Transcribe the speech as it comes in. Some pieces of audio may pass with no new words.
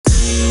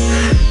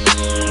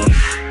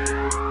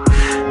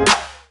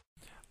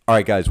All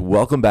right, guys,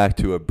 welcome back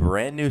to a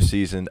brand new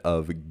season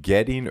of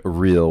Getting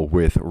Real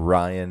with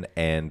Ryan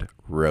and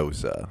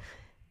Rosa.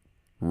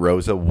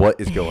 Rosa, what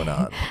is going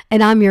on?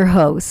 And I'm your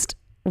host,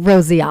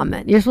 Rosie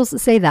Ahmed. You're supposed to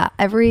say that.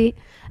 Every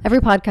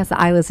podcast that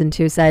I listen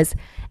to says,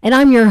 and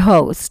I'm your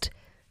host,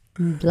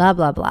 blah,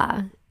 blah,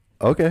 blah.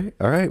 Okay,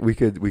 all right. We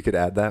could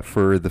add that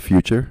for the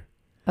future.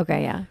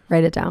 Okay, yeah.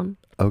 Write it down.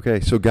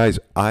 Okay, so guys,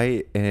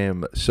 I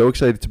am so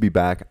excited to be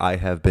back. I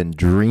have been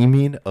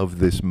dreaming of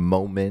this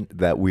moment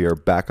that we are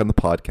back on the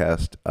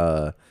podcast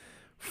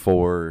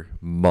for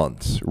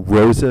months.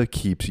 Rosa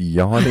keeps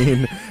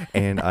yawning,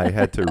 and I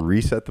had to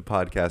reset the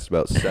podcast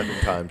about 7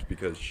 times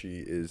because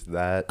she is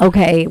that.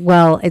 Okay,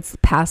 well, it's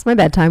past my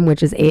bedtime,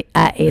 which is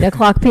at 8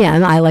 o'clock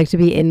p.m. I like to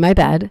be in my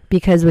bed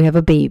because we have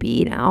a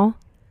baby now.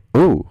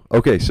 Oh,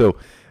 okay, so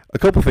a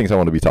couple things I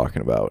want to be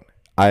talking about.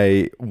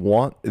 I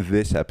want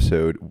this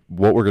episode,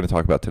 what we're going to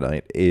talk about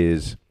tonight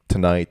is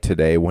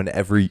today,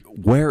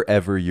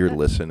 wherever you're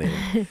listening.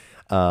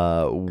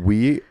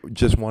 We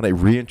just want to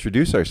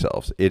reintroduce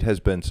ourselves. It has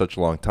been such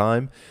a long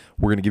time.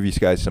 We're going to give you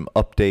guys some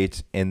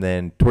updates, and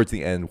then towards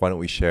the end, why don't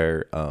we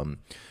share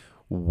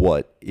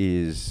what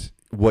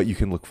you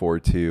can look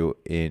forward to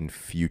in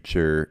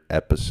future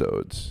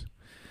episodes.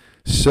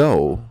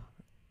 So,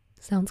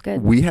 sounds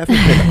good. We haven't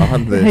been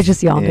on this. I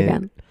just yawned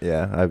again.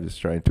 Yeah, I was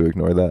trying to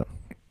ignore that.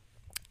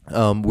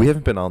 We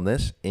haven't been on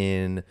this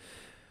in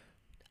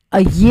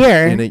a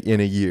year. In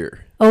a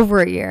year.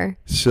 Over a year.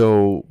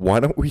 So why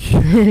don't we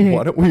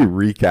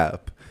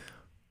recap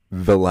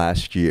the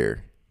last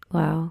year?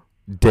 Wow.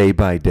 Day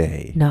by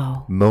day.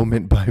 No.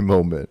 Moment by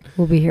moment.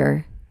 We'll be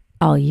here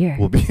all year.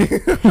 We'll be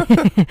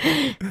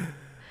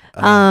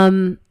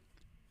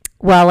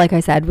Well, like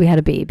I said, we had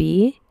a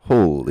baby.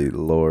 Holy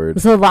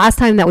Lord. So the last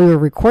time that we were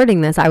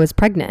recording this, I was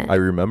pregnant. I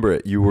remember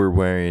it. You were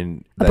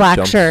wearing a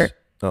black shirt.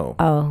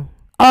 Oh.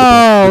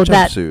 The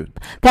jumpsuit.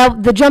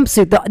 The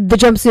jumpsuit. The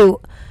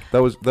jumpsuit.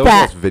 That was the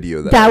last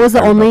video. That was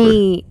the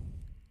only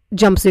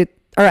jumpsuit,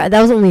 or that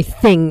was the only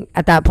thing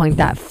at that point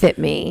that fit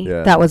me.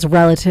 Yeah. That was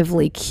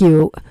relatively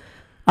cute,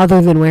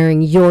 other than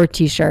wearing your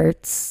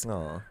t-shirts.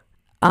 Aww.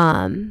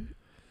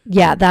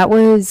 Yeah, that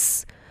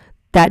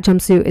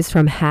jumpsuit is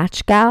from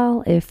Hatch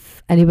Gal.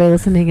 If anybody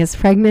listening is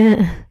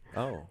pregnant.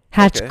 Oh.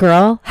 Hatch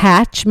Girl.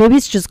 Hatch. Maybe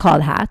it's just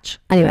called Hatch.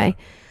 Anyway,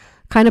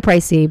 kind of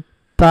pricey,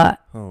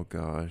 but. Oh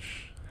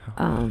gosh.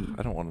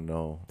 I don't want to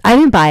know. I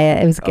didn't buy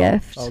it. It was a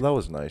gift. Oh, that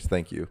was nice.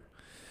 Thank you.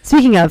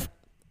 Speaking of,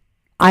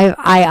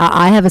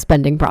 I have a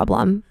spending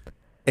problem.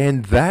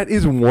 And that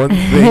is one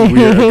thing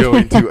we are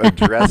going to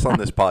address on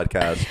this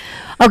podcast.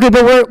 Okay,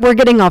 but we're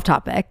getting off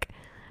topic.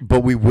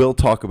 But we will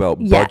talk about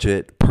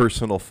budget,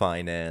 personal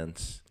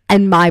finance.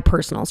 And my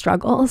personal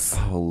struggles.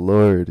 Oh,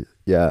 Lord.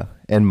 Yeah.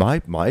 And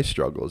my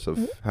struggles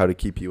of how to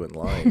keep you in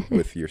line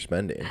with your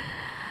spending.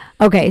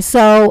 Okay,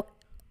 so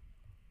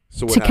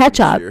to catch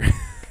up,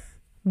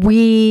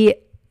 we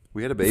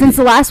had a baby. Since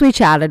the last we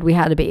chatted, we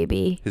had a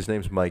baby. His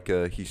name's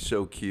Micah. He's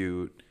so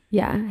cute.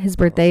 Yeah, his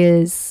birthday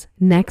is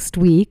next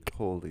week.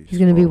 Holy He's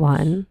going to be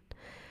 1.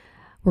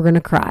 We're going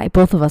to cry.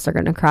 Both of us are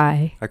going to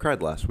cry. I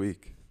cried last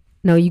week.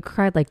 No, you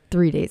cried like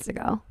 3 days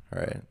ago. All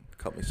right.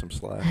 Cut me some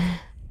slack.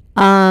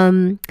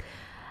 Well,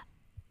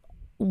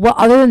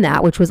 other than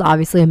that, which was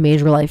obviously a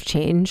major life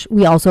change,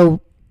 we also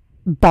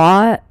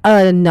bought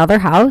another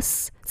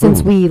house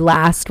since we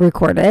last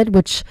recorded,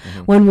 which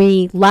when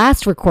we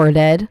last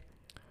recorded,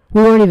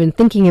 we weren't even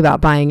thinking about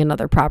buying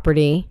another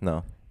property.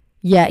 No.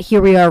 Yet here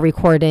we are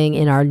recording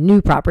in our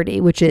new property,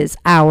 which is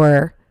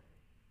our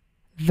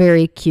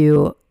very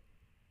cute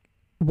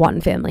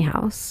 1-family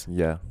house.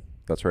 Yeah,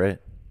 that's right.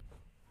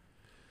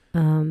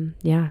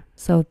 Yeah.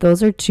 So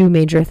those are 2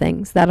 major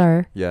things that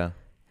are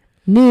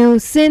new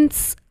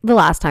since the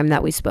last time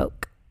that we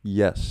spoke.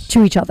 Yes.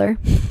 To each other.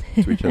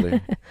 To each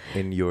other.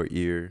 In your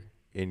ear,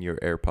 in your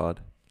AirPod.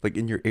 Like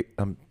in your,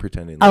 I'm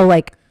pretending.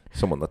 Like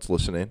someone that's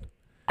listening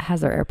has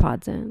their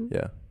AirPods in.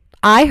 Yeah.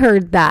 I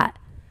heard that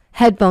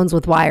headphones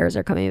with wires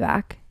are coming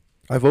back.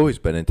 I've always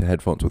been into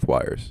headphones with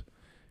wires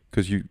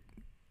because you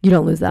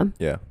don't lose them.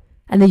 Yeah.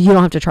 And then you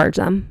don't have to charge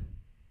them.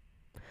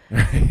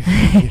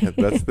 Yeah,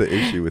 that's the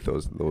issue with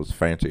those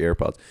fancy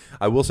AirPods.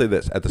 I will say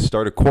this: at the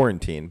start of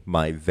quarantine,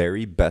 my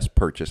very best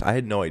purchase. I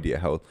had no idea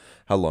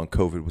how long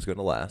COVID was going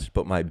to last,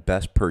 but my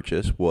best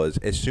purchase was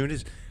as soon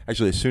as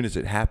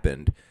it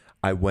happened,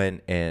 I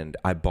went and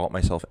I bought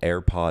myself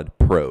AirPod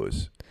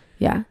Pros.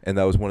 Yeah. And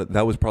that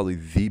was probably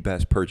the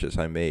best purchase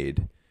I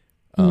made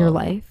in your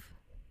life.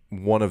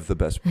 One of the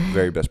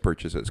very best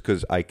purchases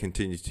because I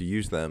continued to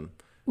use them.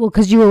 Well,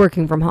 because you were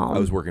working from home. I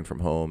was working from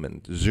home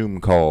and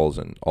Zoom calls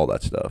and all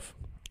that stuff.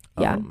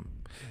 Yeah.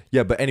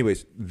 But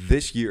anyways,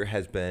 this year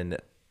has been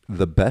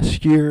the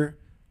best year.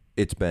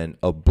 It's been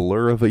a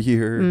blur of a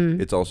year.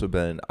 It's also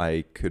been,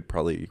 I could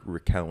probably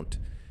recount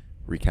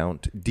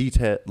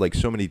detail, like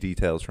so many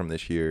details from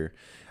this year.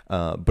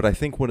 But I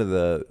think one of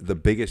the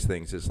biggest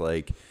things is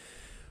like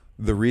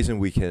the reason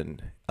we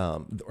can,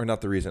 or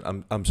not the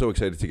reason, I'm so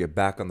excited to get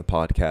back on the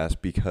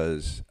podcast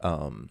because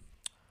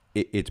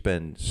it's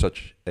been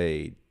such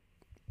a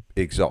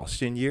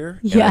exhaustion year.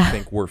 And Yeah. I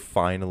think we're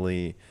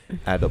finally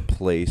at a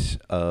place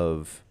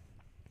of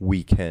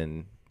we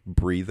can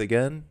breathe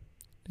again.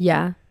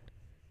 Yeah.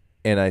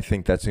 And I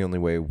think that's the only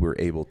way we're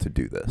able to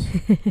do this.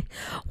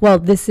 Well,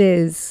 this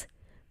is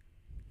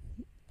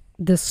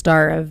the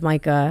start of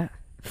Micah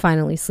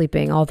finally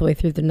sleeping all the way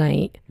through the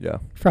night Yeah.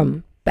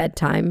 from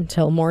bedtime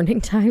till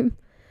morning time.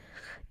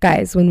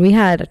 Guys, when we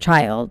had a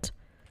child,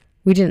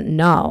 we didn't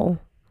know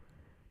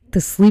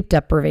the sleep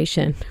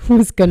deprivation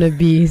was going to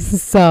be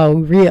so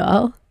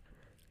real.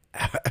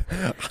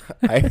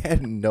 I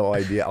had no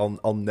idea.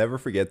 I'll never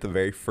forget the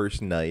very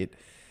first night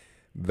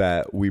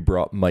that we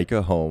brought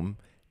Micah home,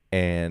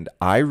 and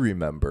I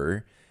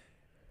remember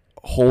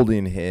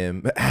holding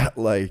him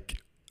like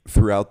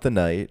throughout the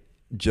night,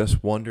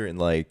 just wondering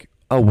like,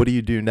 oh, what do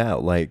you do now?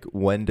 Like,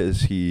 when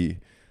does he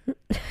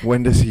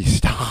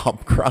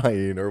stop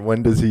crying, or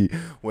when does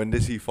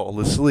he fall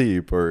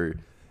asleep? Or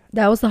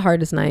That was the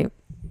hardest night.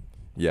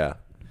 yeah.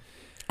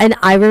 And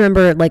I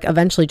remember like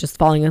eventually just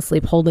falling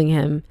asleep holding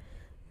him.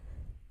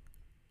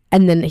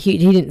 And then he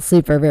didn't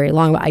sleep for very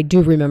long, but I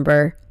do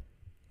remember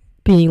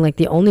being like,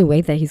 the only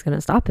way that he's going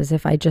to stop is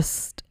if I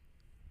just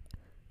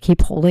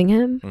keep holding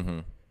him. Mm-hmm.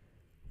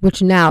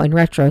 Which now in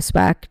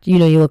retrospect, you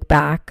look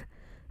back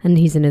and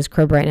he's in his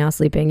crib right now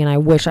sleeping, and I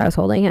wish I was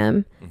holding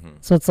him. Mm-hmm.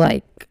 So it's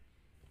like,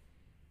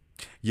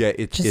 Yeah,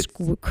 it's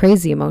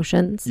crazy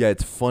emotions. Yeah,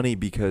 it's funny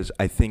because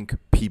I think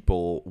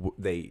people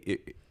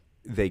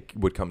they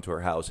would come to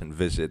our house and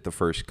visit the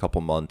first couple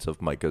months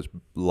of Micah's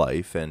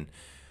life, and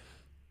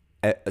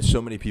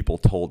so many people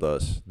told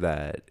us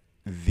that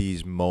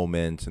these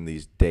moments and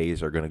these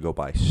days are going to go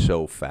by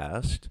so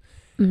fast.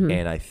 Mm-hmm.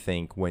 And I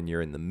think when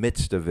you're in the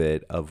midst of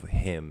it, of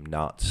him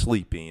not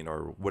sleeping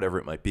or whatever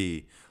it might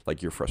be,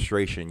 like your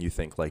frustration, you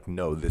think like,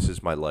 no, this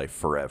is my life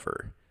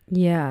forever.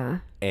 Yeah.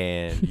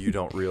 And you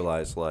don't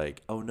realize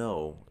like, oh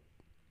no,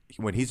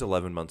 when he's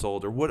 11 months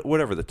old, or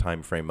whatever the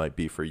time frame might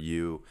be for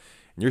you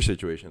in your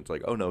situation, it's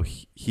like, oh no,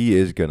 he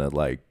is gonna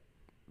like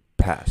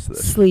pass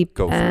this, Sleep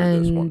go through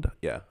this one and day.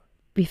 Yeah,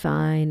 be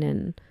fine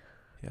and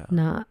yeah,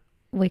 not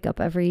wake up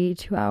every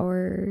 2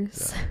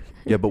 hours. yeah.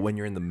 Yeah, but when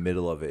you're in the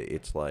middle of it,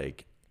 it's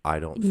like, I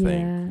don't Yeah.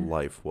 think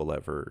life will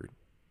ever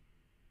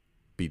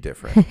be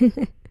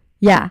different.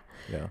 Yeah.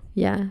 Yeah,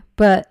 Yeah.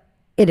 But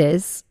it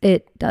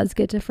does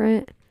get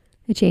different.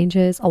 It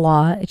changes a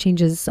lot. It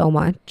changes so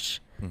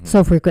much, mm-hmm.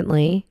 so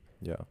frequently.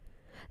 Yeah,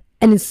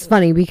 And it's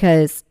funny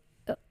because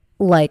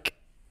like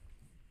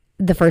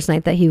the first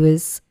night that he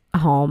was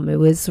home, it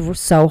was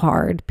so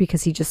hard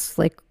because he just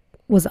like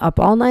was up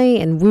all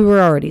night and we were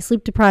already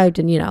sleep deprived,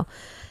 and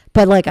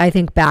but like I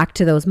think back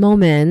to those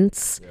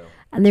moments, yeah.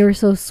 and they were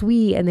so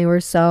sweet and they were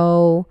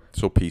so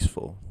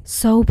peaceful.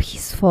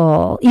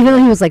 peaceful. Even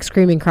though he was like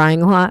screaming,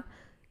 crying a lot,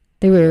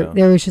 there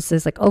was just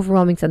this like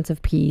overwhelming sense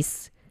of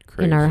peace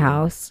in our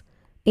house.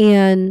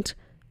 And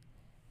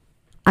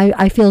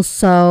I feel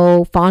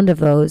so fond of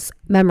those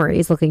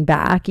memories looking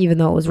back, even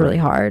though it was really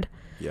hard.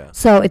 Yeah.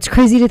 So it's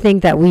crazy to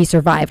think that we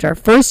survived our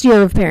first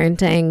year of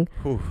parenting.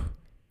 Whew.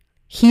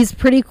 He's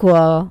pretty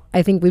cool.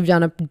 I think we've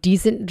done a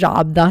decent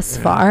job thus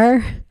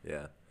far.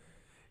 Yeah.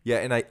 Yeah,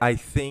 and I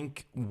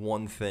think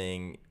one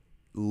thing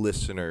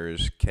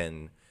listeners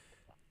can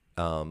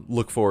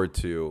look forward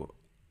to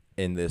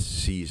in this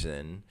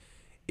season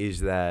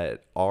is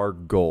that our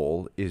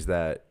goal is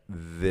that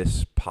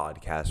this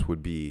podcast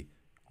would be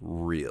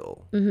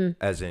real. Mm-hmm.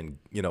 As in,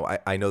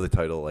 I know the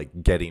title,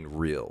 like Getting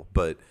Real,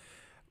 but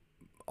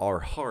our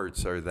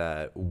hearts are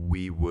that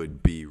we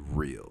would be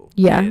real.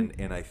 Yeah.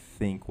 And I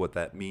think what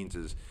that means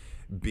is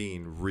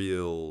being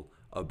real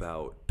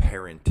about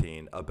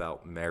parenting,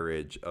 about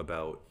marriage,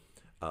 about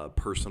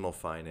personal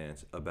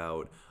finance,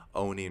 about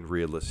owning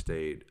real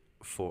estate,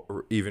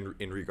 or even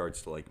in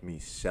regards to like me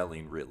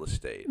selling real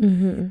estate.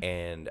 Mm-hmm.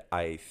 And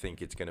I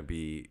think it's going to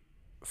be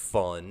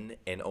fun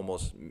and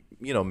almost,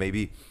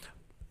 maybe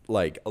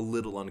like a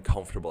little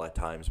uncomfortable at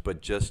times,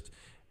 but just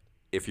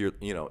if you're,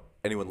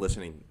 anyone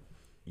listening,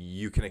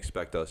 you can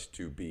expect us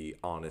to be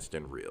honest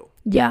and real.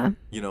 Yeah.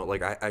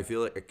 Like I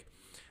feel like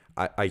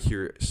I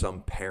hear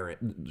some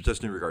parent,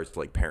 just in regards to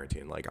like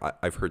parenting, like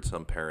I've heard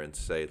some parents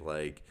say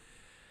like,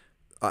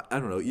 I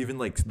don't know, even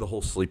like the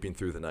whole sleeping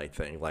through the night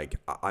thing, like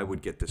I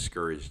would get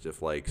discouraged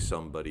if like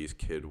somebody's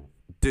kid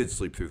did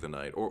sleep through the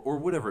night or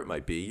whatever it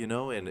might be,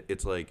 and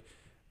it's like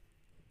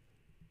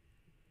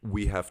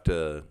we have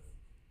to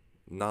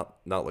not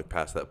look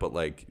past that, but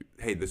like,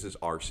 hey, this is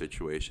our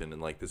situation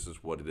and like this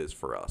is what it is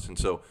for us. And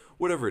so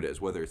whatever it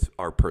is, whether it's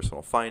our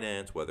personal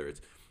finance, whether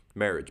it's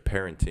marriage,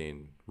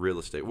 parenting, real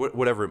estate,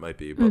 whatever it might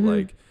be, but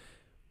like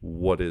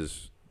what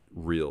is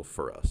real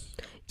for us.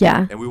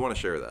 Yeah. And we want to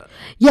share that.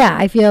 Yeah,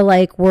 I feel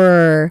like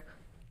we're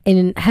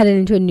headed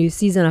into a new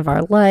season of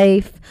our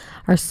life.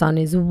 Our son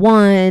is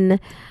 1.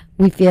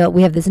 We feel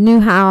we have this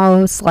new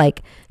house.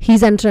 Like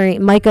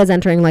Micah's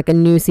entering like a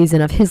new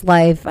season of his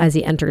life as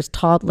he enters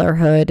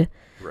toddlerhood.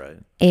 Right.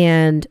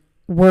 And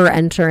we're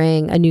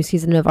entering a new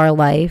season of our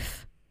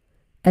life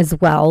as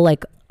well,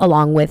 like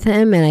along with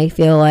him. And I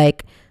feel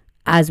like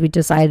as we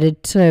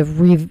decided to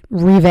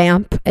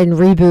revamp and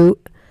reboot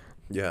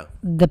Yeah.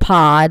 the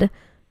pod.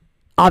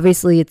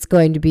 Obviously, it's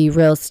going to be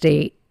real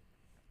estate,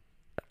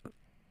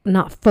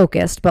 not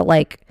focused, but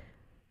like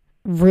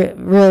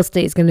real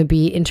estate is going to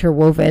be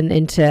interwoven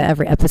into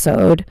every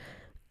episode.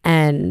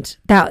 And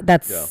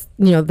that's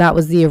that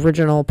was the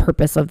original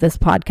purpose of this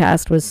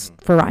podcast, was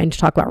for Ryan to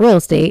talk about real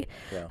estate.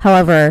 Yeah.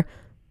 However,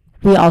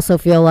 we also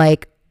feel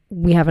like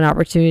we have an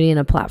opportunity and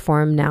a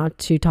platform now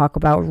to talk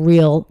about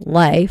real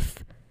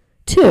life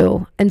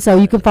too. And so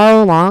you can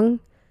follow along.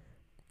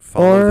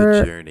 Follow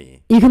the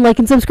journey. You can like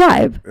and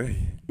subscribe.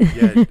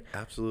 Yeah,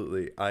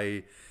 absolutely.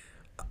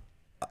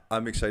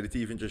 I'm excited to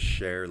even just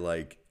share,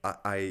 like,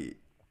 I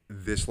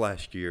this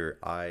last year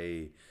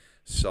I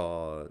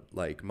saw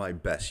like my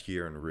best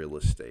year in real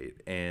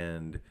estate,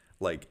 and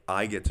like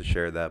I get to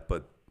share that,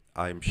 but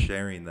I'm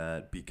sharing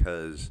that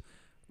because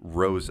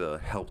Rosa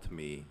helped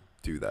me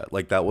do that.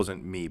 Like, that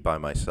wasn't me by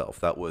myself.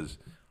 That was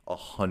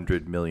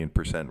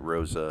 100,000,000%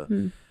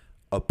 Rosa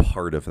a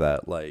part of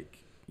that.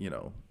 Like,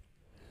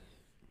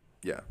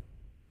 yeah,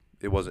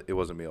 it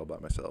wasn't me all by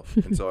myself.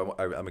 And so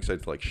I'm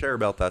excited to like share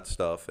about that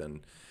stuff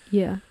and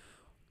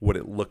what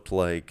it looked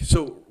like.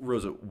 So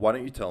Rosa, why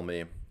don't you tell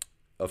me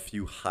a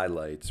few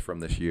highlights from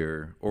this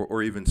year,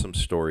 or even some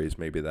stories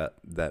maybe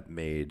that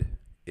made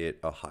it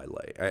a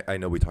highlight? I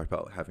know we talked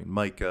about having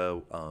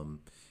Micah,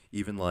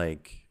 even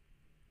like,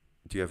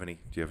 do you have any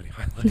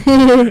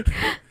highlights?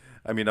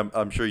 I mean,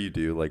 I'm sure you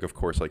do. Like, of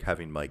course, like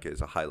having Micah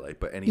is a highlight,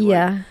 but any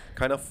like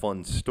kind of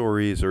fun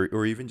stories,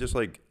 or even just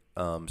like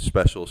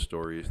special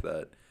stories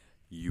that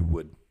you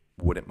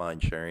wouldn't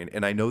mind sharing.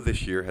 And I know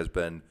this year has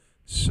been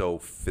so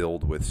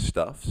filled with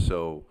stuff,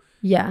 so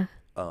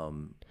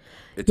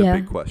it's a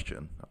big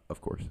question,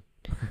 of course.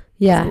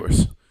 Yeah, of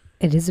course.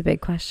 It is a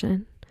big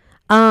question.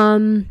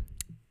 I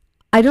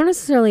don't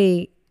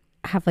necessarily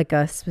have like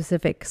a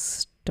specific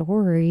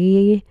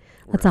story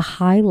that's a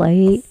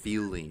highlight. A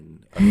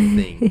feeling, a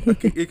thing.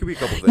 It could be a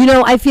couple things.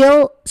 I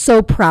feel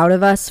so proud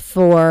of us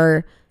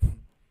for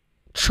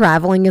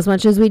traveling as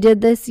much as we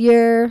did this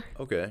year.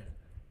 Okay.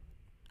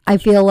 I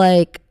feel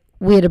like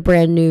we had a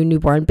brand new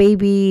newborn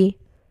baby.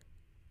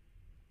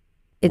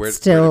 Where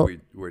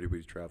did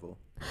we travel?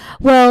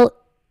 Well,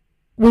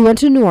 we went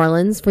to New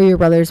Orleans for your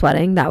brother's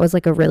wedding. That was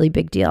like a really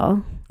big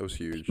deal. That was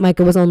huge.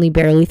 Micah was only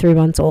barely 3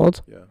 months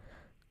old. Yeah.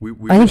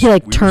 I think he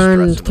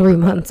turned 3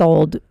 months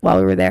old while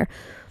we were there.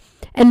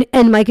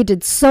 And Micah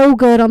did so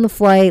good on the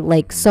flight,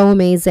 like so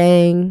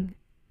amazing.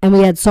 And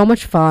we had so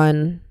much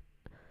fun.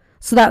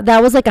 So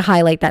that was like a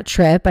highlight, that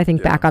trip. I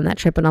think back on that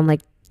trip and I'm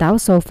like, that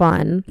was so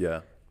fun. Yeah.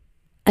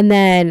 And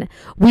then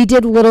we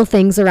did little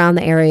things around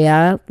the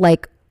area.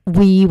 Like,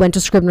 we went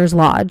to Scribner's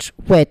Lodge,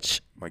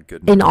 which my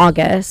goodness, in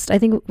August, I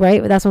think,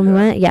 right? That's when we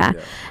went. Yeah.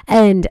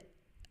 And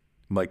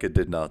Micah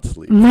did not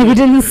sleep. Micah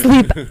didn't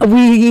sleep.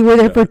 We were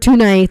there for 2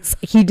 nights.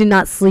 He did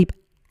not sleep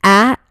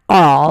at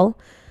all.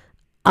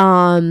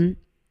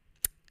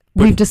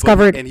 We've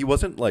discovered, and he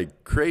wasn't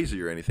like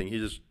crazy or anything. He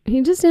just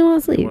didn't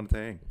want to sleep. One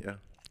thing, yeah.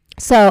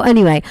 So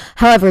anyway,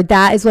 however,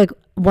 that is like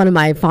one of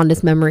my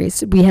fondest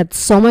memories. We had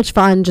so much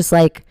fun, just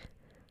like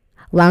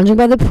lounging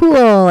by the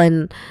pool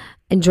and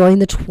enjoying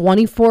the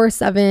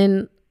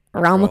 24/7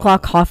 around the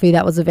clock coffee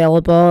that was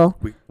available.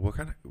 We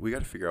got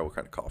to figure out what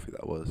kind of coffee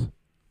that was.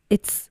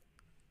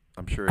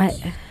 I'm sure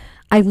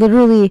I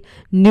literally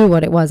knew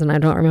what it was and I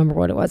don't remember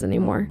what it was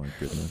anymore. Oh my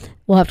goodness.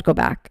 We'll have to go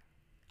back.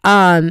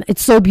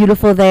 It's so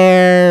beautiful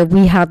there.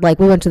 We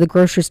went to the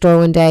grocery store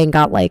one day and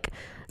got like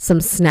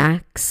some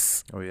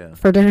snacks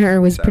for dinner. It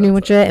was pretty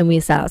much it. And we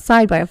sat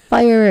outside by a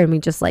fire and we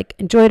just like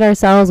enjoyed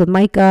ourselves with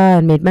Micah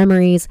and made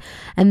memories.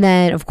 And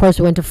then of course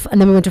we went to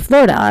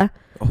Florida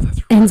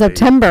in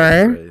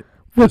September,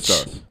 which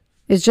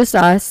is just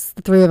us,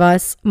 the 3 of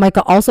us.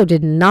 Micah also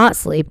did not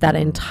sleep that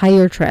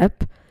entire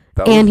trip.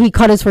 He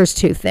cut his first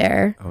tooth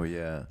there. Oh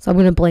yeah. So I'm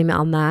going to blame it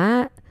on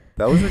that.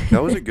 That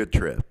was a good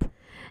trip.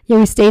 Yeah,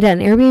 we stayed at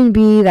an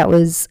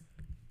Airbnb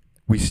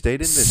we stayed in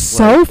this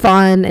so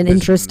fun and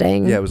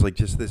interesting. Yeah, it was like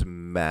just this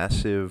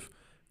massive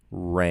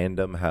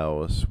random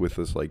house with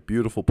this like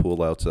beautiful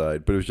pool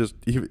outside, but it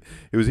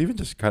was even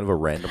just kind of a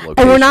random location.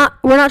 And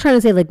we're not trying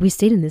to say like we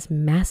stayed in this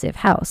massive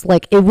house.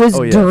 Like, it was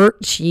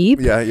dirt cheap.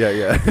 Yeah.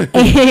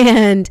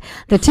 And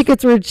the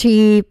tickets were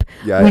cheap.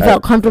 Yeah, we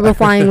felt comfortable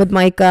flying with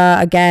Micah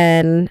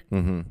again.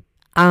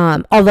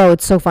 Mm-hmm. Although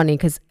it's so funny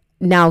because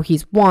now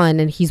he's 1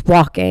 and he's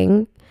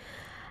walking.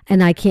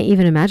 And I can't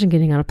even imagine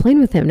getting on a plane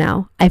with him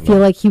now. I feel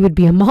like he would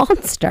be a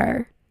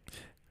monster.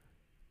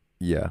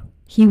 Yeah.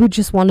 He would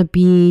just want to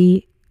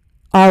be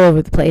all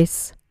over the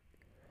place.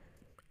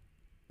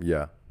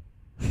 Yeah.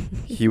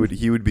 he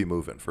would be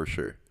moving for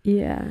sure.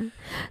 Yeah.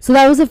 So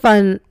that was a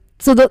fun.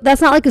 So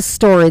that's not like a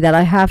story that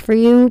I have for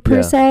you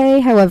per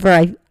se.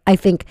 However, I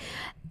think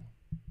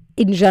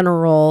in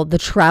general,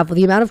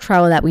 the amount of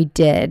travel that we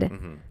did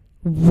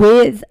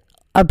with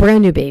a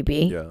brand new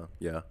baby.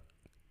 Yeah.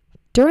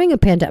 During a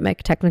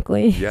pandemic,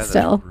 technically. Yeah,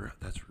 still.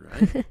 That's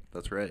right.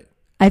 That's right.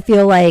 I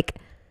feel like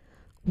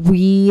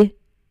we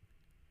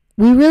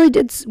really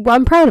did. Well,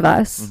 I'm proud of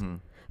us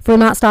for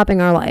not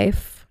stopping our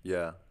life.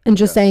 Yeah. And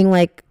just saying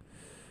like,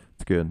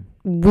 it's good.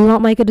 we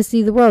want Micah to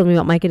see the world. We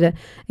want Micah to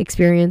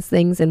experience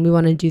things, and we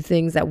want to do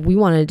things that we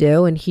want to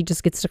do. And he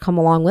just gets to come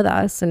along with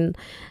us. And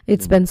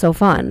it's been so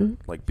fun.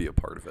 Like, be a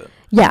part of it.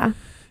 Yeah.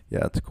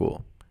 Yeah, it's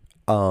cool.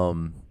 Okay,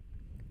 I'm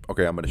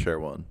going to share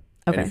one.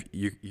 Okay. And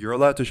if you're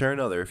allowed to share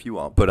another if you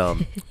want. But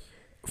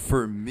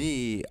for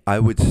me, I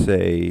would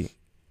say,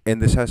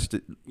 and this has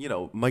to,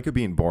 Micah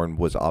being born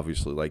was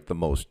obviously like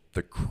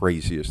the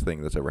craziest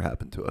thing that's ever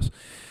happened to us,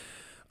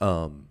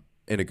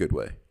 in a good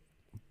way.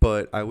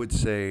 But I would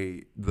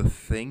say the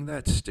thing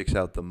that sticks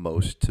out the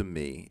most to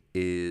me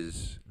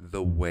is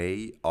the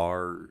way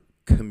our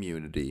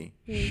community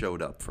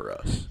showed up for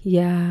us.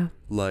 Yeah.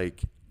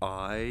 Like,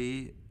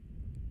 I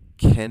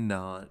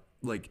cannot,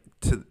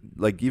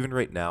 even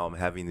right now, I'm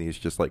having these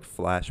just like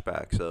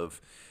flashbacks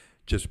of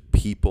just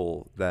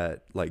people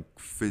that like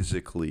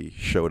physically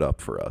showed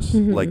up for us.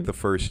 Like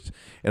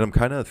and I'm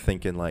kind of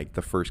thinking like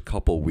the first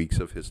couple weeks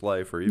of his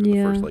life, or even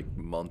the first like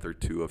month or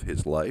two of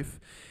his life.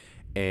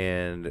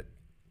 And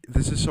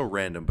this is so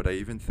random, but I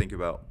even think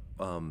about,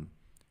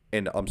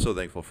 and I'm so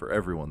thankful for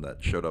everyone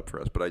that showed up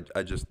for us. But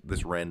I just,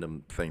 this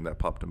random thing that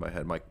popped in my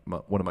head,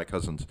 one of my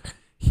cousins,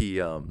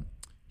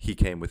 he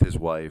came with his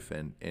wife,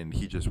 and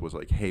he just was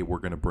like, hey, we're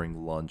going to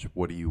bring lunch.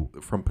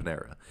 From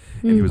Panera.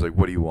 And he was like,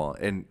 what do you want?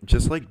 And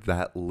just like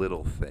that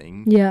little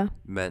thing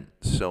meant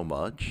so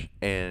much.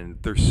 And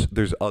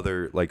there's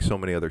other, like so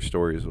many other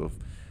stories of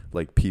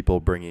like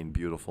people bringing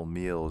beautiful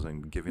meals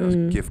and giving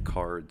us gift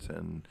cards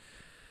and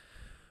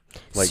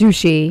like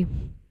sushi.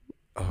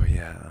 Oh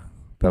yeah.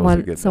 That was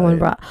a good someone night.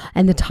 brought,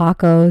 and the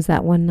tacos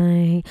that one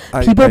night.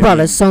 People brought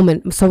us so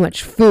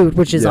much food,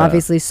 which is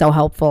obviously so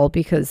helpful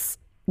because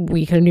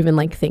we couldn't even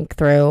like think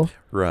through.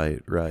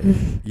 Right.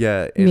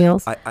 Yeah.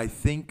 Meals. I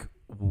think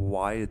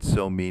why it's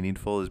so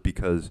meaningful is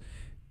because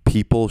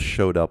people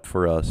showed up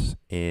for us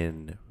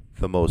in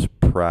the most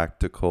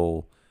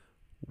practical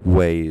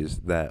ways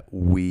that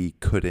we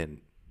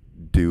couldn't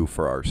do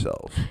for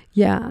ourselves.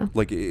 Yeah.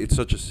 Like, it's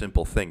such a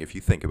simple thing if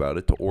you think about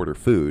it, to order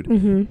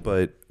food,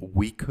 but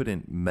we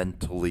couldn't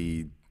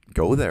mentally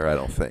go there, I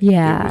don't think.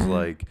 Yeah. It was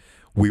like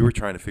we were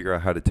trying to figure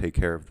out how to take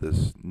care of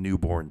this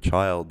newborn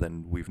child,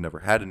 and we've never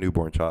had a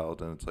newborn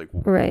child, and it's like,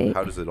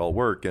 how does it all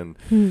work? And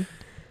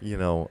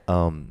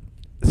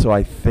so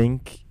I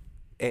think,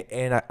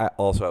 and I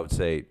also, I would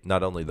say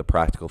not only the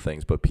practical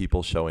things, but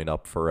people showing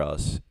up for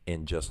us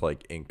and just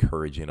like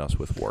encouraging us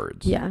with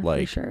words. Yeah,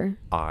 like, for sure.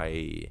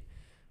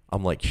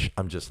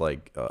 I'm just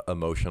like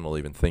emotional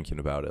even thinking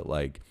about it.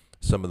 Like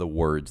some of the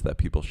words that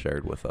people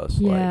shared with us.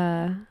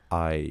 Yeah.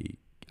 Like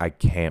I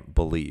can't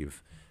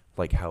believe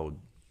like how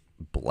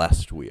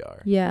blessed we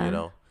are.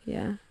 Yeah.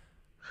 Yeah.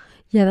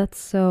 Yeah. That's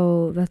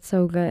so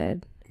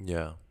good.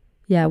 Yeah.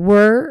 Yeah.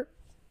 We're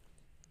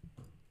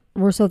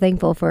so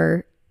thankful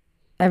for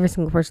every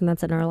single person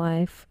that's in our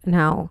life and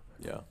how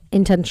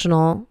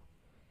intentional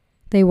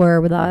they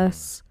were with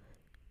us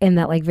in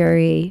that like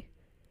very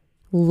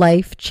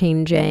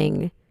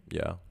life-changing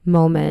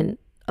moment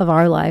of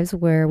our lives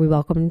where we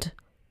welcomed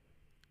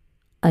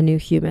a new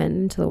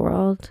human into the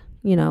world,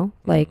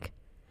 like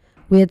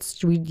we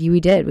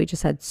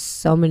just had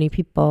so many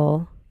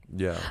people,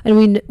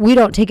 and we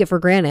don't take it for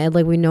granted.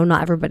 Like, we know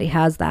not everybody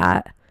has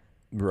that,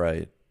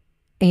 right?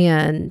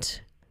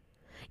 And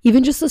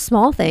even just the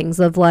small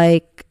things of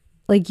like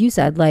you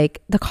said,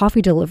 like the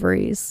coffee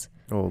deliveries.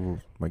 Oh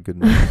my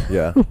goodness.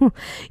 Yeah.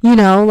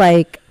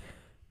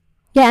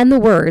 And the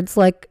words,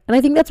 like, and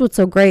I think that's what's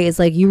so great is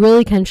like you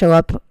really can show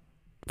up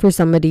for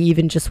somebody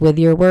even just with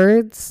your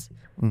words,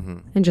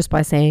 and just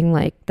by saying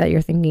like that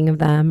you're thinking of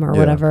them or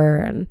whatever.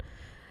 And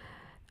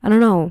I don't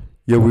know.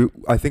 Yeah,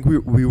 I think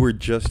we were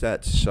just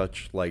at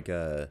such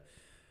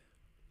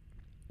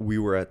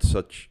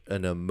such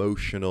an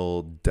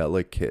emotional,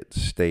 delicate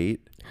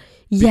state.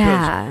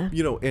 Because,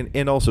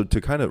 and also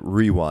to kind of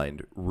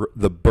rewind,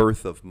 the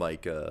birth of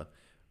Micah,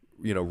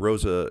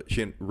 Rosa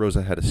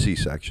had a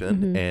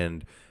C-section,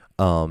 and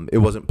it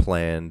wasn't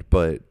planned,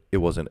 but it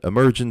wasn't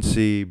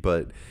emergency,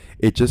 but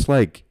it just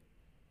like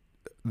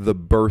the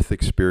birth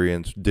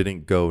experience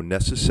didn't go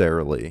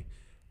necessarily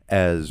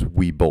as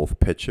we both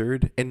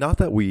pictured. And not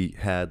that we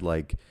had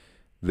like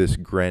this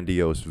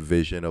grandiose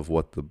vision of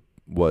what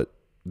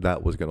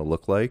that was going to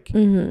look like,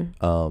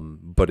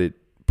 but it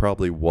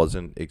probably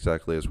wasn't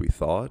exactly as we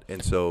thought.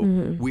 And so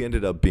we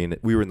ended up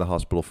we were in the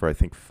hospital for I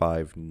think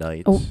 5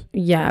 nights. Oh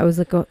yeah, I was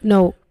like,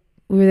 no,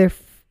 we were there.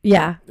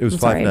 It was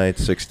 5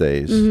 nights, 6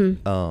 days.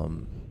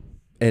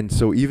 And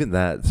so even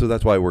that, so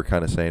that's why we're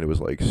kind of saying it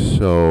was like,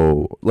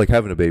 so like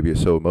having a baby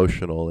is so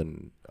emotional.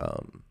 And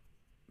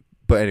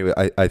but anyway,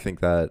 I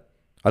think that,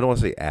 I don't want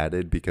to say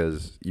added,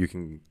 because you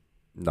can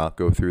not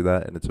go through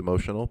that and it's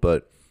emotional,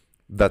 but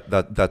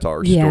that's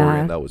our story,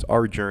 and that was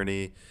our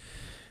journey.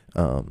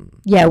 We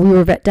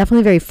were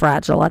definitely very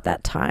fragile at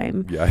that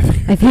time. Yeah,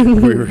 I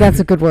think that's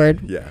a good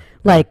word. Yeah,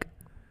 like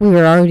we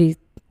were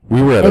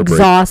at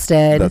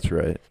exhausted. That's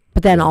right.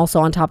 But then also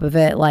on top of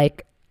it,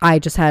 like I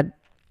just had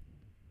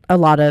a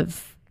lot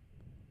of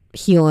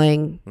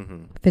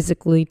healing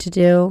physically to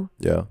do.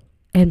 Yeah.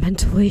 And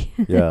mentally.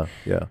 Yeah.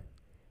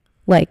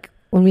 Like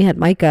when we had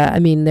Micah, I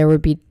mean, there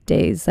would be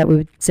days that we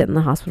would sit in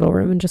the hospital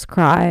room and just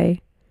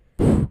cry.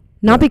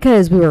 Not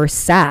because we were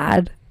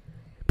sad,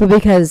 but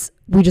because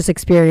we just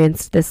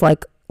experienced this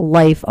like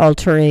life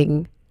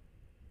altering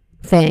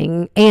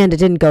thing, and it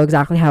didn't go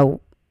exactly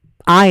how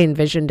I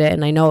envisioned it.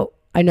 And I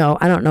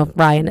don't know if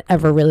Ryan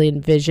ever really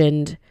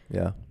envisioned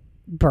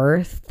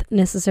birth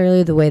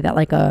necessarily the way that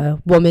like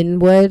a woman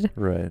would,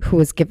 right, who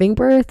was giving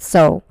birth.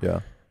 So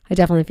I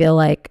definitely feel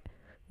like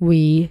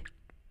we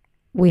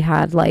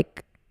had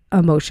like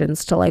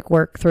emotions to like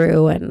work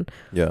through and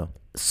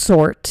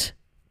sort,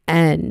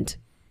 and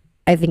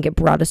I think it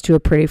brought us to a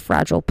pretty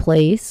fragile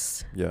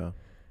place.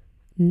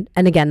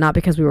 And again, not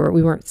because we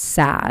weren't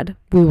sad.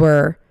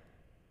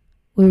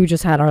 We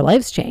just had our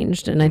lives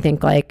changed, and I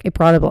think like it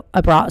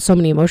brought so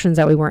many emotions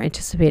that we weren't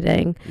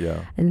anticipating.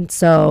 And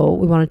so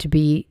we wanted to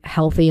be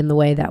healthy in the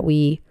way that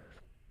we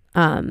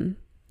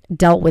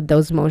dealt with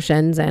those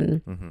emotions.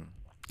 And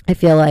I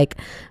feel like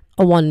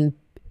one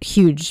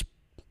huge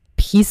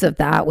piece of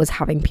that was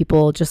having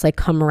people just like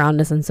come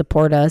around us and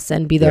support us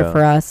and be there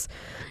for us,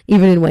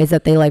 even in ways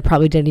that they like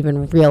probably didn't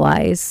even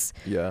realize.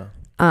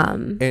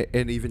 And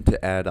even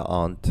to add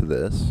on to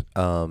this,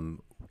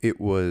 it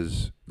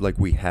was like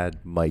we had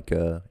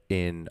Micah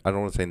in, I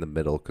don't want to say in the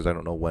middle because I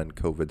don't know when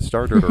COVID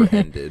started or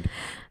ended,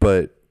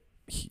 but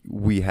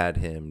we had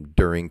him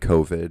during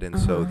COVID. And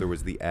so there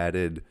was the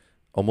added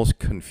almost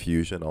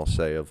confusion, I'll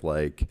say, of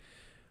like,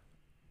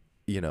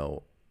 you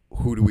know,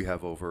 who do we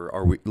have over?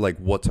 Are we like,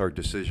 what's our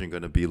decision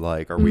going to be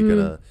like? Are we going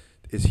to,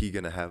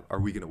 are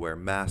we going to wear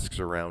masks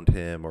around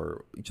him,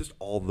 or just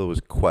all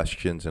those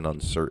questions and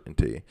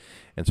uncertainty?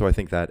 And so I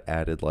think that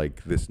added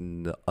like this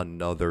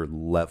another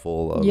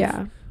level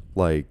of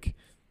like,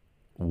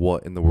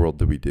 what in the world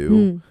do we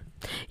do?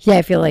 Yeah,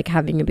 I feel like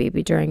having a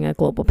baby during a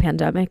global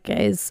pandemic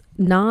is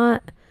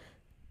not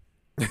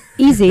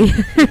easy.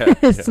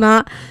 It's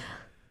not,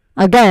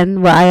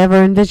 again, what I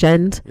ever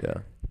envisioned.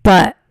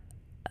 But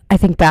I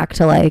think back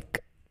to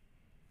like,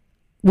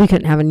 we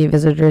couldn't have any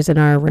visitors in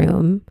our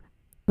room.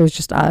 It was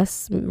just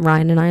us,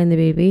 Ryan and I and the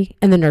baby,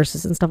 and the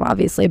nurses and stuff,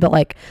 obviously. But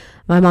like,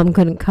 my mom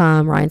couldn't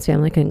come, Ryan's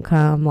family couldn't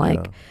come,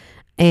 like,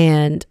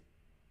 and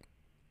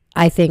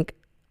I think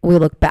we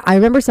look back. I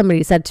remember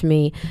somebody said to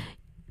me,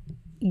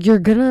 "You're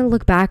gonna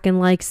look back and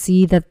like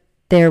see that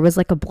there was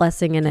like a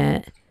blessing in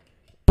it."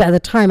 But at the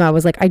time, I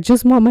was like, I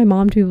just want my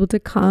mom to be able to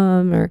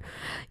come, or,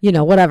 you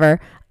know, whatever.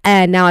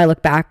 And now I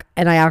look back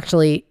and I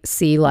actually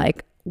see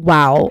like,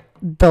 wow,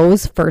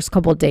 those first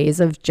couple of days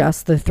of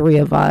just the three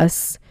of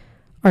us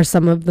are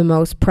some of the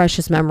most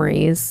precious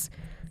memories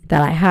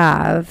that I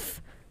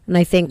have. And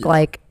I think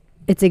like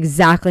it's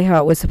exactly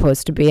how it was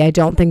supposed to be. I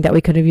don't think that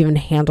we could have even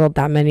handled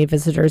that many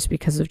visitors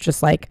because of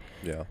just like,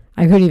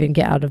 I couldn't even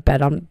get out of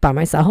bed by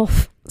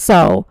myself.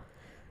 So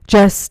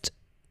just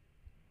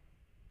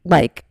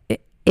like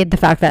the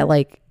fact that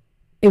like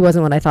it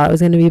wasn't what I thought it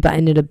was going to be, but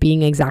ended up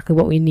being exactly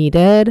what we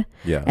needed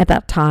at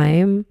that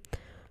time.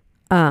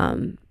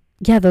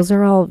 Those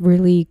are all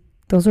really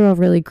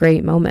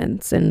great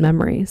moments and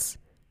memories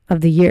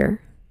of the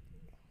year.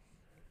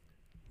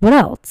 What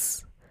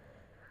else?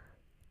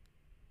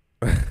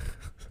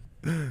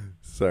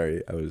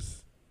 Sorry, I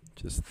was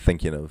just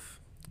thinking of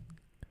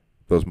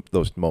those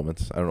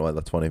moments. I don't know why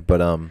that's funny,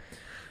 but I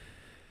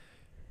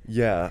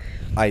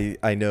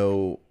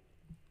know.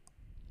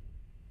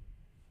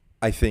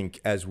 I think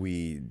as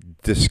we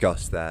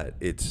discuss that,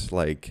 it's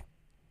like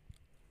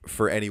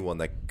for anyone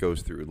that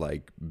goes through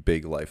like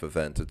big life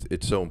events,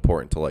 it's so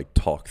important to like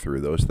talk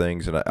through those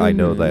things. And I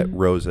know that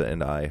Rosa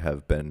and I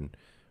have been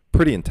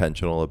pretty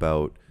intentional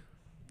about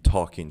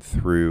talking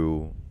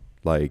through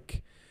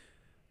like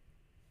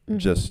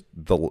just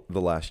the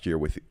last year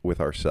with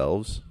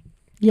ourselves.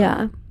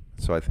 So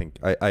I think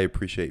I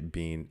appreciate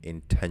being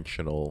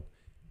intentional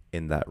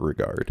in that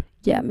regard.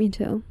 Yeah, me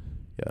too.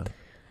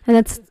 And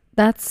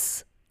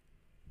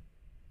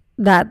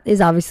that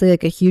is obviously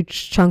like a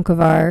huge chunk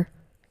of our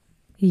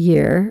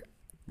year.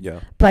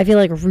 But I feel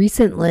like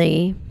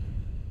recently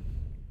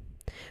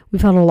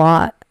we've had a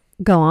lot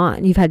go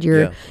on. You've had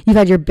your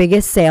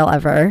biggest sale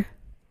ever.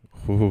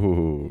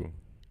 Ooh.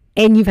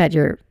 And you've had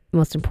your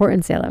most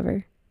important sale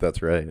ever.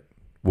 That's right.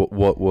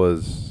 What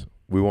was,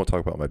 we won't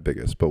talk about my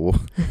biggest, but we'll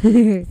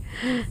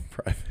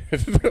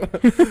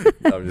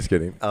private. No, I'm just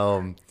kidding.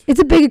 It's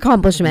a big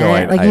accomplishment. No,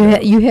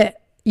 you hit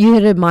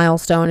a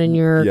milestone in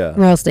your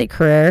real estate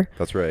career.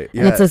 That's right.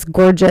 And it's this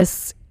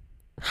gorgeous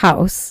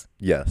house.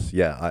 Yes.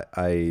 Yeah.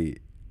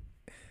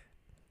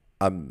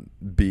 I'm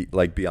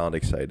beyond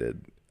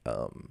excited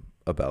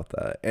about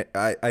that. And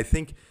I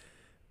think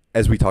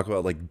as we talk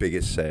about like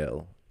biggest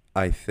sale,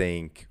 I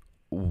think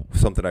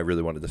something I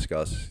really want to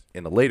discuss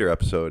in a later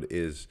episode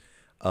is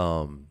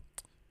I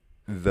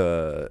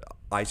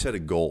set a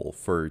goal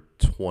for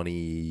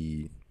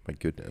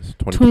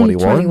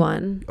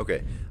 2021.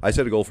 Okay. I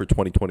set a goal for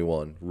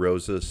 2021.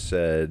 Rosa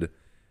said,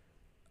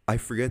 I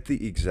forget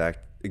the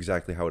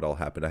exactly how it all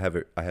happened. I have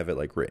it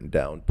like written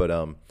down, but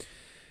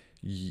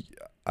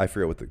I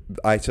forget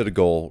I set a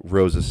goal.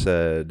 Rosa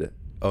said,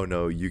 "Oh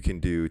no, you can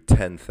do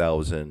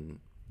 $10,000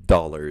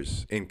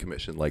 dollars in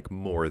commission, like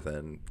more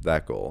than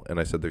that goal. And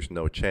I said, there's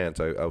no chance.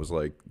 I was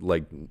like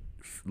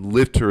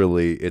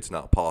literally, it's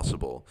not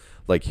possible.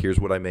 Like, here's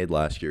what I made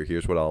last year.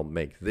 Here's what I'll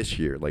make this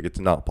year. Like, it's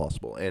not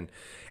possible. And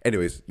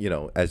anyways, you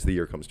know, as the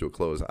year comes to a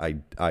close, I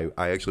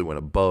actually went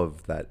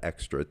above that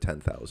extra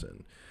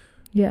 10,000.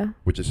 Yeah.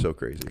 Which is so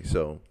crazy.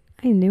 So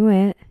I knew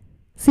it.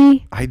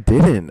 See? I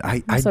didn't.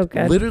 I so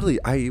good. Literally,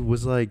 I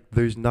was like,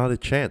 there's not a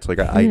chance. Like,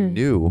 I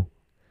knew.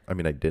 I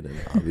mean, I didn't,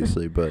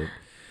 obviously, but.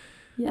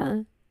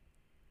 Yeah.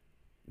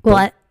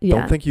 Well,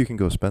 don't think you can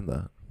go spend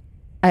that.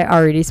 I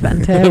already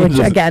spent it, which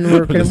again,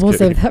 we'll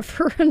save that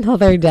for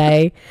another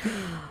day.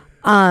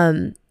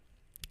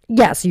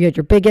 Yeah, so you had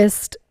your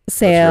biggest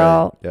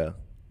sale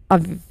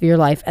of your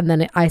life, and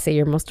then I say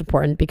your most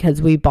important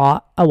because we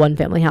bought a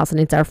one-family house, and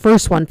it's our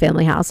first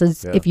one-family house.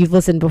 If you've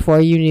listened before,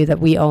 you knew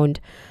that we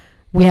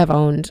have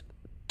owned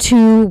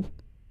two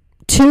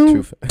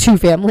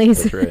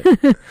families. That's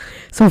right.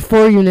 So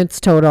 4 units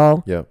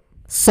total. Yep.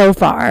 So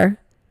far.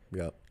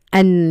 Yep.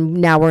 And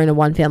now we're in a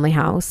one-family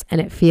house,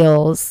 and it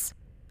feels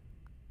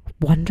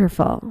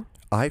wonderful.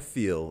 I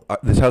feel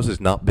this house is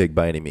not big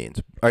by any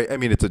means. I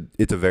mean,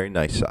 it's a very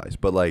nice size,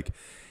 but like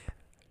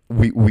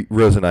we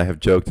Rose and I have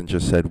joked and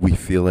just said we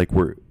feel like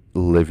we're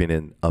living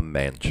in a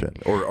mansion,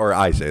 or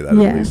I say that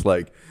at least,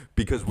 like,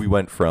 because we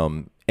went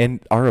from,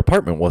 and our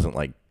apartment wasn't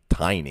like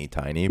tiny,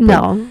 but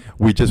no,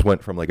 we just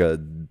went from like a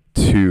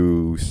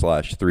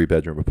 2/3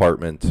 bedroom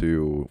apartment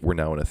to we're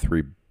now in a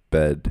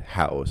 3-bed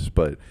house,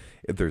 but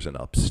there's an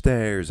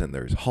upstairs and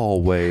there's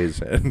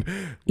hallways and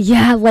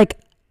like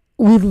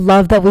we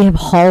love that we have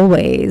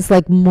hallways,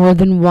 like more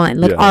than one.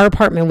 Like our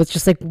apartment was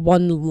just like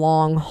one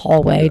long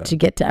hallway to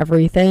get to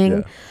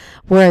everything.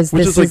 Whereas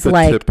which this is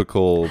like the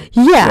typical.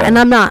 Yeah, and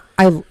I'm not.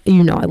 I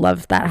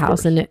love that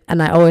house, and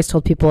I always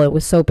told people it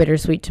was so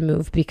bittersweet to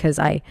move because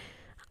I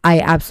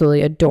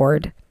absolutely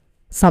adored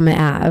Summit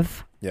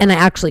Ave, and I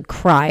actually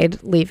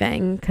cried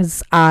leaving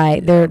because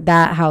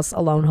that house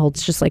alone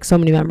holds just like so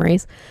many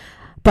memories.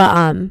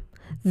 But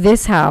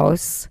this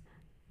house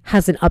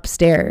has an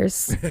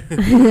upstairs,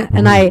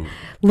 and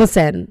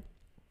listen.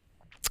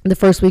 The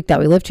first week that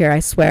we lived here, I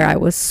swear I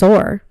was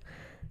sore.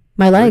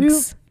 My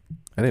legs.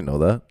 I didn't know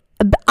that.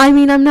 I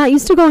mean, I'm not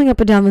used to going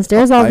up and down the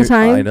stairs all the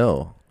time. I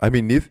know. I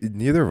mean,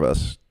 neither of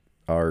us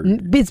are.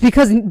 It's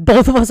because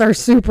both of us are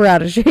super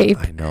out of shape.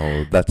 I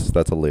know. That's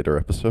a later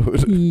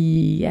episode.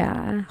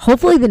 Yeah.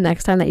 Hopefully the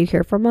next time that you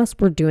hear from us,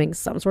 we're doing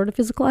some sort of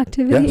physical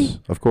activity. Yes,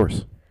 of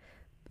course.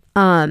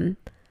 But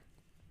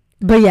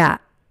yeah,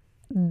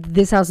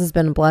 this house has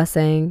been a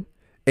blessing.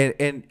 And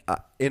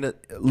in a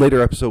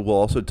later episode, we'll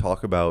also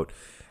talk about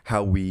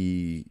how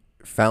we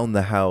found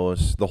the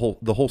house, the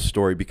whole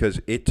story, because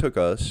it took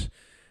us,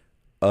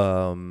 I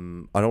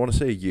don't want to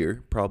say a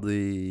year,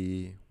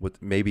 probably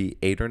maybe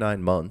 8 or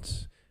 9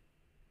 months,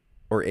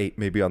 or 8,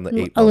 maybe on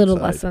the 8 a little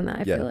side. less than that.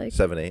 I feel like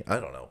 7, 8. I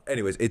don't know.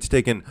 Anyways, it's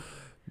taken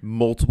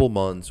multiple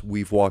months.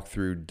 We've walked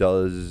through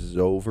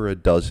over a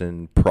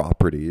dozen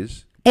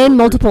properties and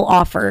multiple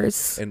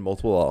offers.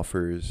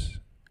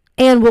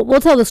 And we'll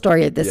tell the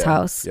story of this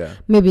house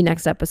maybe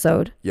next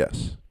episode.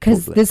 Yes.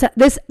 Because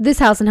this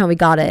house and how we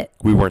got it.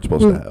 We weren't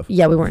supposed to have.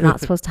 Yeah, we were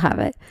not supposed to have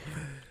it.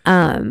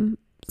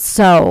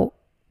 So.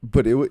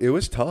 But it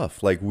was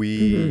tough. Like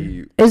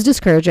it was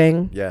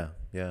discouraging. Yeah,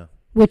 yeah.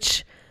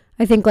 Which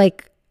I think,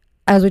 like,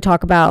 as we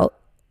talk about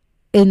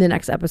in the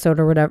next episode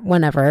or whatever,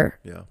 whenever.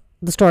 Yeah.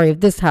 The story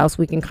of this house,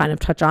 we can kind of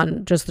touch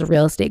on just the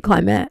real estate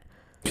climate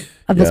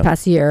of this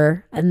past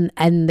year and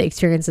the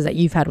experiences that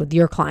you've had with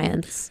your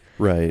clients.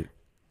 Right.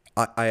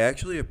 I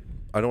actually,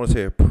 I don't want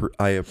to say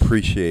I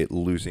appreciate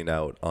losing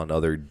out on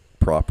other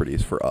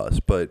properties for us,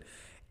 but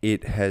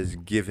it has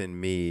given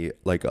me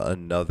like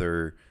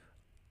another,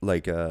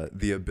 like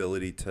the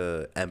ability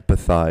to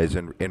empathize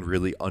and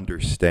really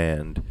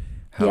understand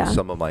how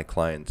some of my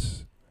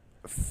clients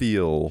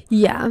feel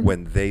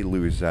when they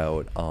lose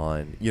out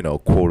on,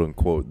 quote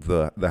unquote,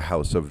 the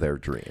house of their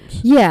dreams.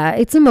 Yeah,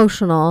 it's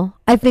emotional.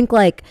 I think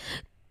like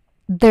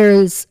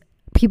there's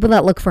people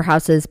that look for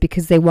houses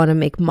because they want to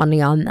make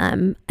money on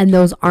them, and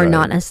those are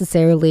not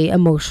necessarily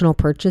emotional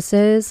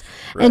purchases.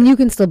 And you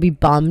can still be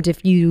bummed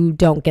if you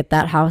don't get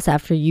that house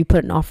after you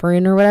put an offer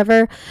in or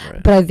whatever.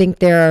 But I think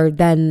there are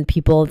then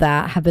people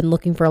that have been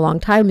looking for a long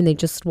time and they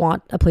just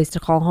want a place to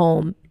call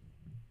home,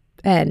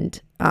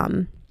 and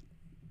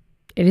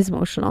it is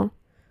emotional.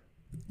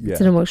 Yeah.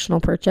 It's an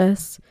emotional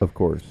purchase. Of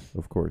course.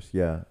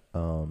 Yeah.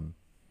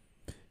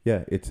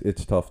 Yeah,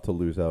 it's tough to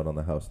lose out on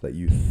the house that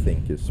you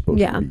think is supposed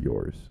to be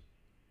yours.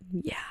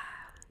 Yeah.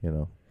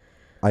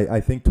 I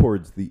think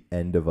towards the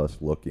end of us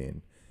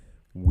looking,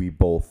 we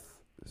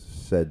both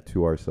said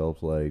to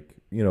ourselves, like,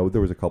 there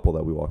was a couple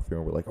that we walked through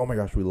and we're like, oh my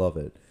gosh, we love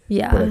it.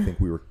 Yeah. But I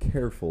think we were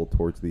careful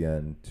towards the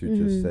end to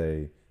just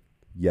say,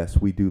 yes,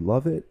 we do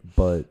love it,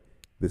 but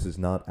this is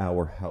not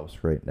our house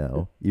right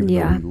now. Even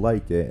though we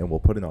like it and we'll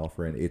put an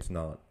offer in, it's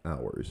not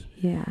ours.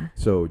 Yeah.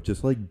 So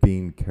just like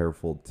being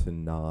careful to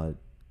not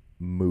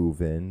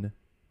move in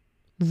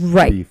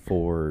right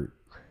before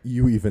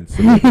you even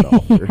submit an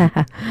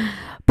offer.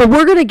 But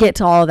we're going to get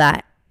to all of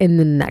that in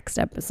the next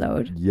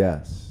episode.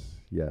 Yes.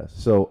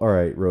 So, all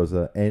right,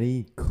 Rosa,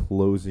 any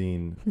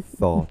closing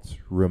thoughts,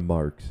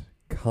 remarks,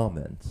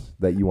 comments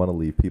that you want to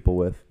leave people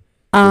with?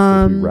 Just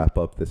as we wrap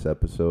up this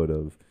episode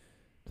of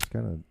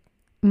kind of.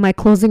 My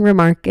closing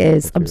remark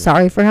is, Okay. I'm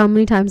sorry for how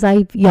many times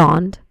I've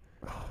yawned.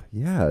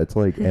 Yeah, it's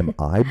like, am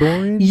I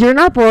boring? You're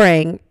not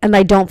boring, and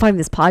I don't find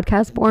this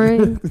podcast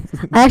boring.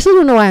 I actually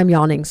don't know why I'm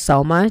yawning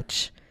so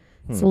much.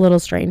 It's a little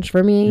strange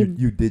for me.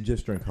 You did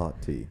just drink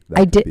hot tea. That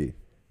I could did. be,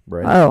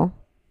 right? Oh,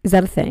 is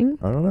that a thing?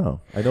 I don't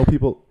know. I know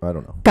people. I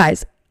don't know.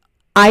 Guys,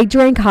 I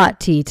drank hot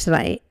tea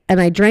tonight,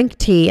 and I drank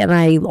tea, and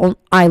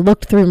I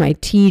looked through my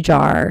tea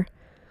jar.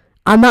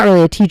 I'm not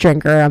really a tea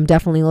drinker. I'm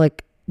definitely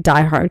like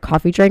diehard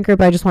coffee drinker,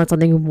 but I just wanted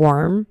something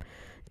warm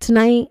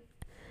tonight.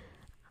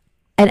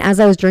 And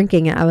as I was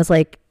drinking it, I was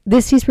like,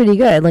 this tea's pretty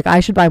good. Like, I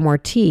should buy more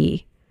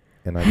tea.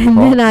 And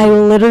then I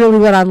literally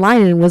went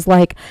online and was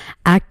like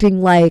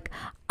acting like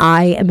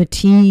I am a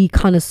tea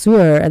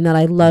connoisseur and that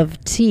I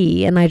love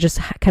tea. And I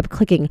just kept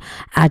clicking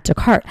add to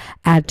cart,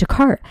 add to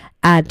cart,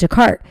 add to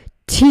cart,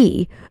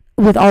 tea,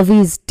 with all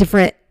these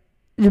different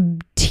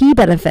tea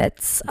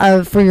benefits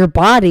for your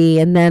body,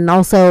 and then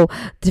also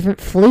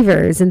different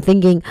flavors, and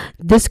thinking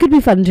this could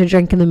be fun to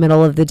drink in the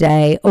middle of the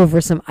day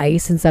over some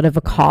ice instead of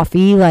a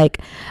coffee. Like,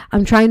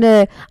 I'm trying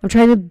to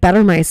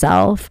better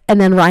myself. And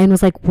then Ryan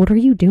was like, what are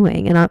you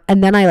doing?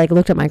 And then I like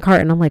looked at my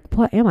cart and I'm like,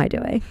 what am I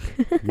doing?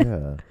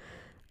 Yeah.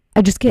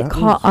 I just get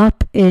caught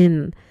up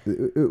in.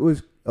 It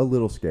was a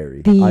little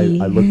scary. I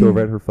looked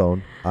over at her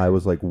phone. I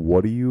was like,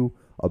 what are you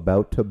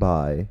about to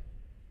buy?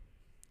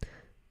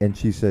 And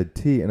she said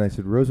tea. And I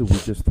said, Rosa, we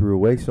just threw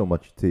away so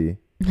much tea.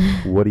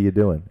 What are you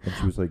doing? And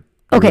she was like,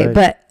 okay, right.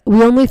 but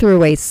we only threw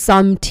away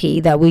some tea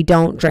that we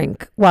don't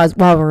drink while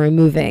we're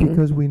removing.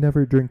 Because we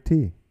never drink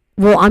tea.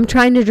 Well, I'm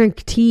trying to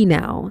drink tea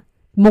now.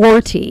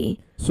 More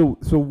tea. So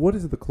what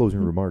is the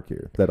closing remark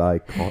here? That I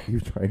caught you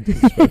trying to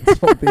spend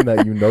something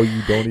that you know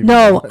you don't even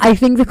No, want? I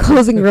think the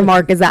closing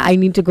remark is that I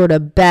need to go to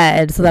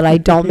bed so that I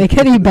don't make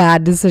any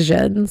bad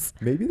decisions.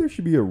 Maybe there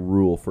should be a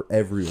rule for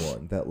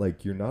everyone that,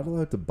 like, you're not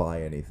allowed to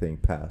buy anything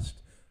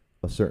past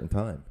a certain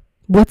time.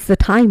 What's the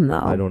time, though?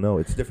 I don't know.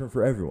 It's different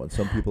for everyone.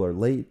 Some people are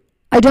late.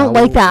 I don't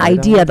like that I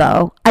idea,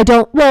 don't.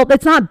 though. Well,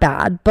 it's not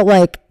bad, but,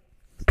 like,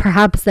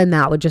 perhaps then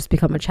that would just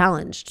become a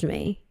challenge to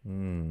me.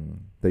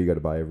 That you got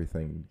to buy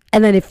everything.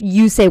 And then if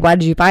you say, why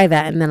did you buy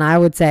that? And then I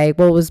would say,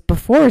 well, it was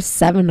before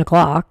 7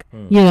 o'clock,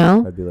 you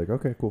know? I'd be like,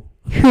 okay, cool.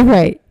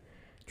 Right.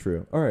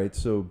 True. All right.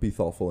 So be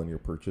thoughtful in your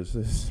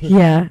purchases.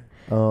 Yeah.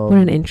 What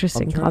an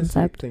interesting I'm trying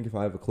concept. to think if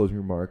I have a closing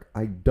remark.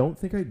 I don't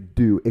think I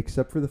do,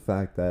 except for the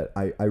fact that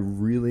I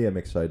really am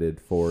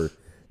excited for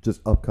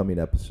just upcoming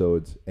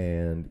episodes.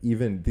 And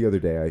even the other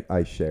day,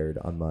 I shared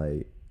on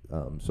my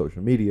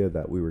social media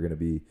that we were going to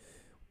be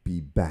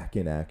back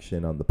in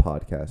action on the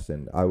podcast,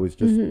 and I was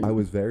just I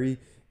was very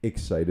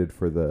excited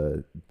for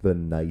the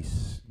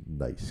nice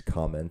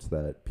comments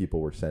that people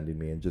were sending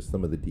me and just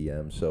some of the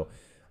DMs. So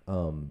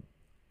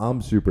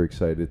I'm super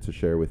excited to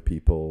share with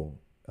people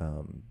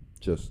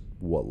just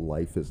what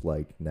life is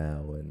like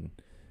now and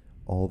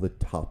all the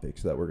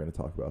topics that we're going to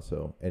talk about.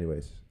 So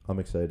anyways, I'm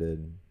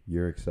excited,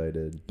 you're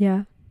excited.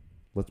 Yeah.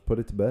 Let's put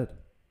it to bed.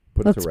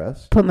 It Let's to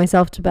rest. put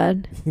myself to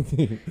bed.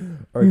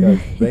 All right,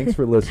 guys, thanks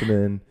for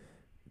listening.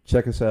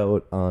 Check us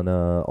out on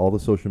all the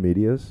social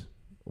medias.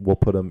 We'll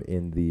put them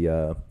in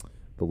the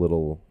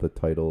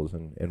titles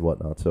and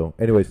whatnot. So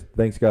anyways,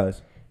 thanks,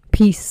 guys.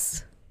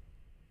 Peace.